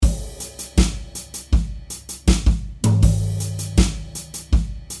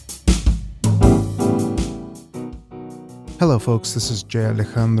Hello, folks. This is Jay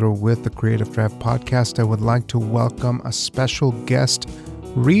Alejandro with the Creative Draft Podcast. I would like to welcome a special guest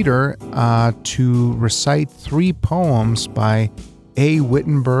reader to recite 3 poems by A.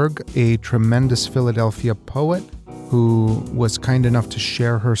 Whittenberg, a tremendous Philadelphia poet who was kind enough to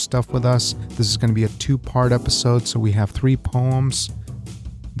share her stuff with us. This is going to be a 2-part episode, so we have 3 poems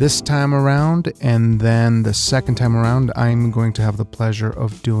this time around, and then the second time around, I'm going to have the pleasure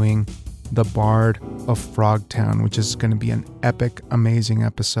of doing The Bard of Frogtown, which is going to be an epic, amazing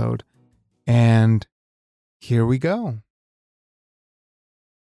episode. And here we go.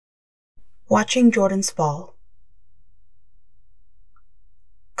 Watching Jordan's Fall.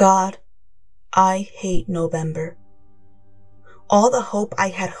 God, I hate November. All the hope I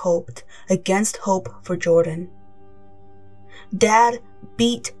had hoped against hope for Jordan. Dad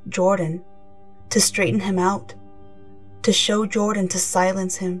beat Jordan to straighten him out, to show Jordan to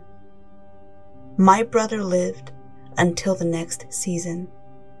silence him. My brother lived until the next season,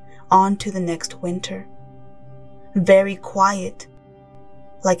 on to the next winter, very quiet,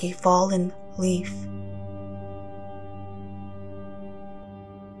 like a fallen leaf.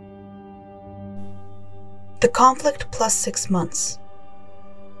 The conflict plus 6 months.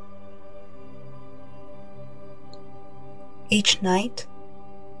 Each night,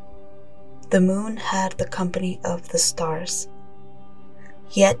 the moon had the company of the stars,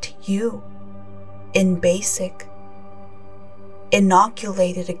 yet you, in basic,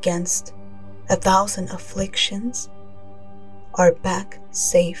 inoculated against 1,000 afflictions, are back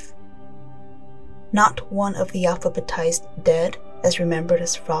safe. Not one of the alphabetized dead as remembered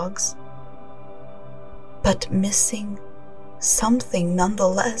as frogs, but missing something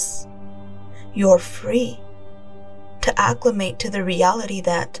nonetheless. You're free to acclimate to the reality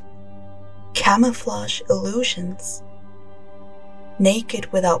that camouflage illusions, naked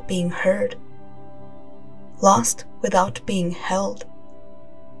without being heard, lost without being held,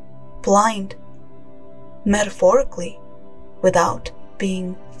 blind, metaphorically, without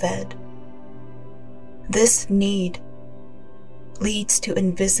being fed. This need leads to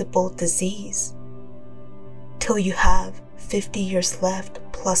invisible disease, till you have 50 years left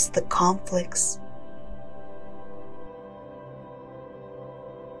plus the conflicts.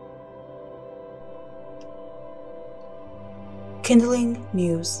 Kindling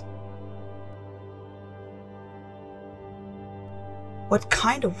Muse. What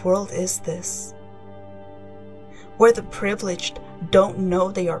kind of world is this? Where the privileged don't know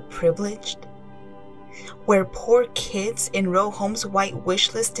they are privileged? Where poor kids enroll homes white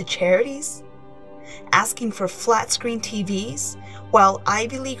wish list to charities, asking for flat screen TVs, while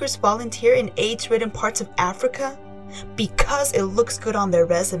Ivy Leaguers volunteer in AIDS-ridden parts of Africa because it looks good on their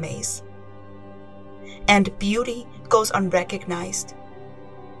resumes. And beauty goes unrecognized.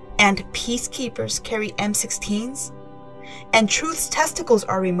 And peacekeepers carry M16s. And truth's testicles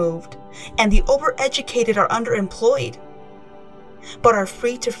are removed, and the overeducated are underemployed, but are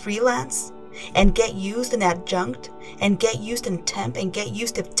free to freelance, and get used in adjunct, and get used in temp, and get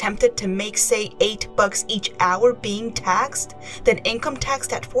used if tempted to make, say, $8 each hour being taxed, then income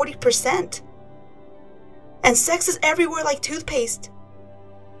taxed at 40%. And sex is everywhere like toothpaste.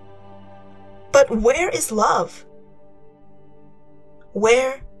 But where is love?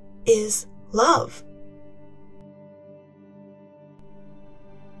 Where is love?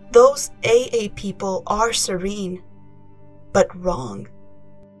 Those AA people are serene, but wrong.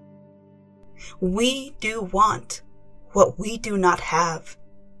 We do want what we do not have.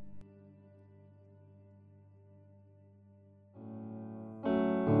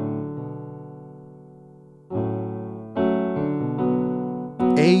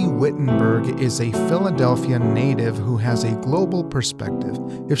 A. Whittenberg is a Philadelphia native who has a global perspective.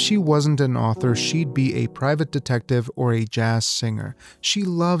 If she wasn't an author, she'd be a private detective or a jazz singer. She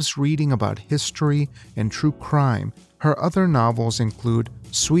loves reading about history and true crime. Her other novels include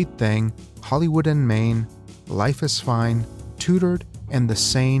Sweet Thing, Hollywood and Maine, Life is Fine, Tutored, and The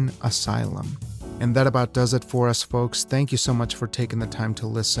Sane Asylum. And that about does it for us, folks. Thank you so much for taking the time to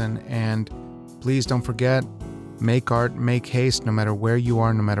listen, and please don't forget, make art, make haste, no matter where you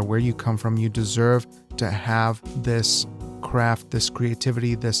are, no matter where you come from. You deserve to have this craft, this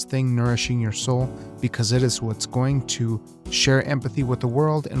creativity, this thing nourishing your soul, because it is what's going to share empathy with the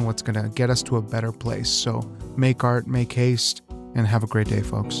world and what's going to get us to a better place. So make art, make haste, and have a great day,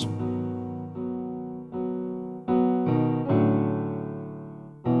 folks.